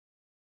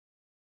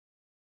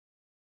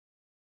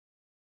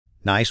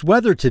Nice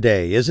weather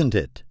today, isn't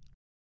it?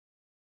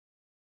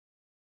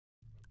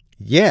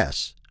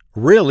 Yes,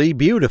 really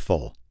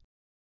beautiful.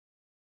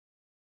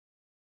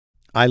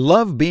 I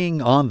love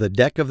being on the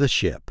deck of the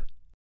ship.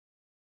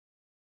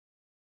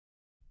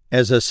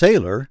 As a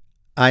sailor,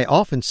 I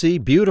often see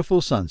beautiful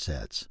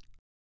sunsets.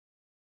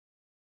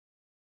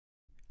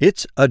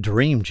 It's a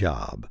dream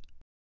job.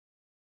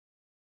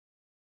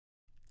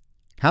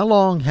 How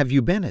long have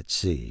you been at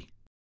sea?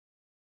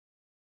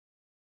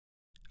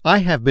 I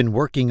have been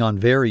working on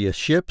various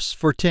ships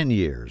for 10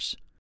 years.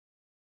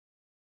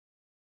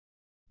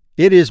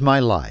 It is my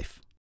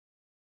life.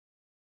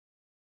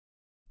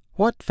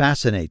 What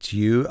fascinates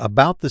you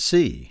about the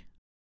sea?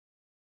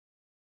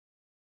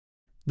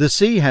 The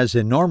sea has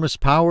enormous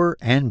power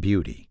and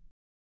beauty.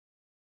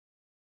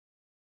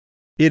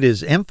 It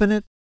is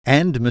infinite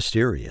and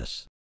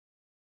mysterious.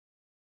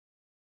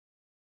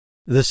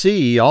 The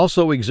sea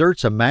also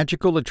exerts a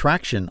magical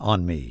attraction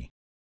on me.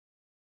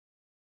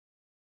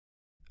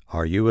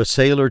 Are you a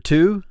sailor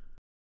too?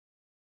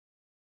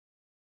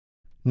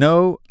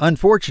 No,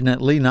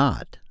 unfortunately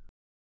not.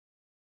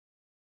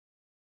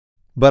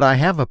 But I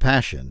have a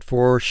passion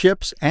for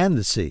ships and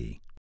the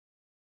sea.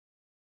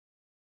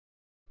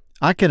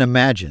 I can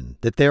imagine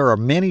that there are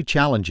many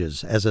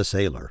challenges as a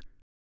sailor.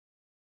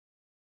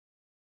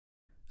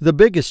 The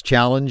biggest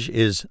challenge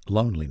is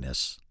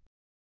loneliness.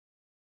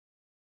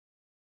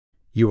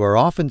 You are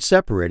often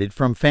separated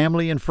from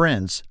family and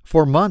friends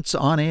for months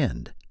on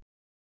end.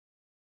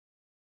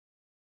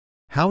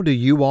 How do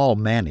you all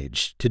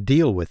manage to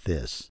deal with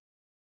this?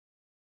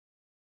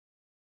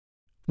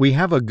 We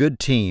have a good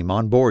team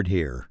on board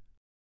here.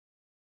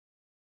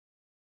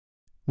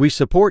 We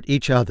support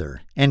each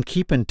other and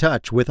keep in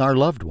touch with our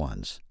loved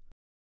ones.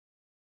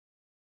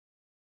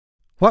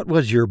 What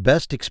was your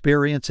best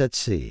experience at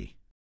sea?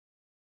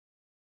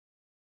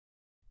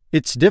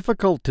 It's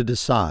difficult to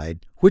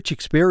decide which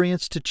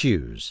experience to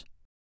choose.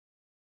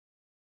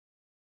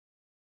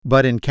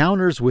 But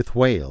encounters with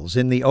whales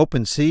in the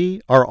open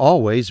sea are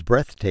always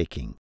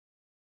breathtaking.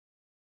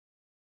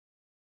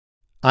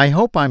 I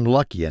hope I'm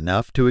lucky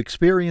enough to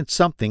experience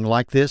something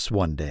like this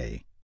one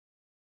day.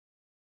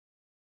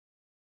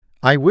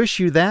 I wish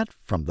you that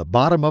from the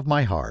bottom of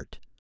my heart.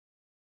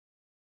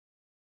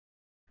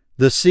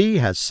 The sea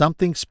has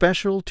something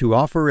special to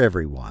offer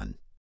everyone.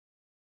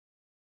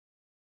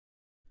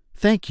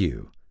 Thank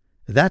you.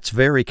 That's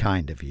very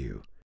kind of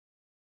you.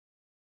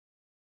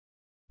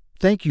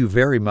 Thank you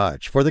very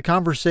much for the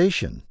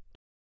conversation.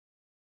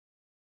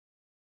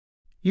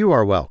 You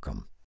are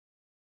welcome.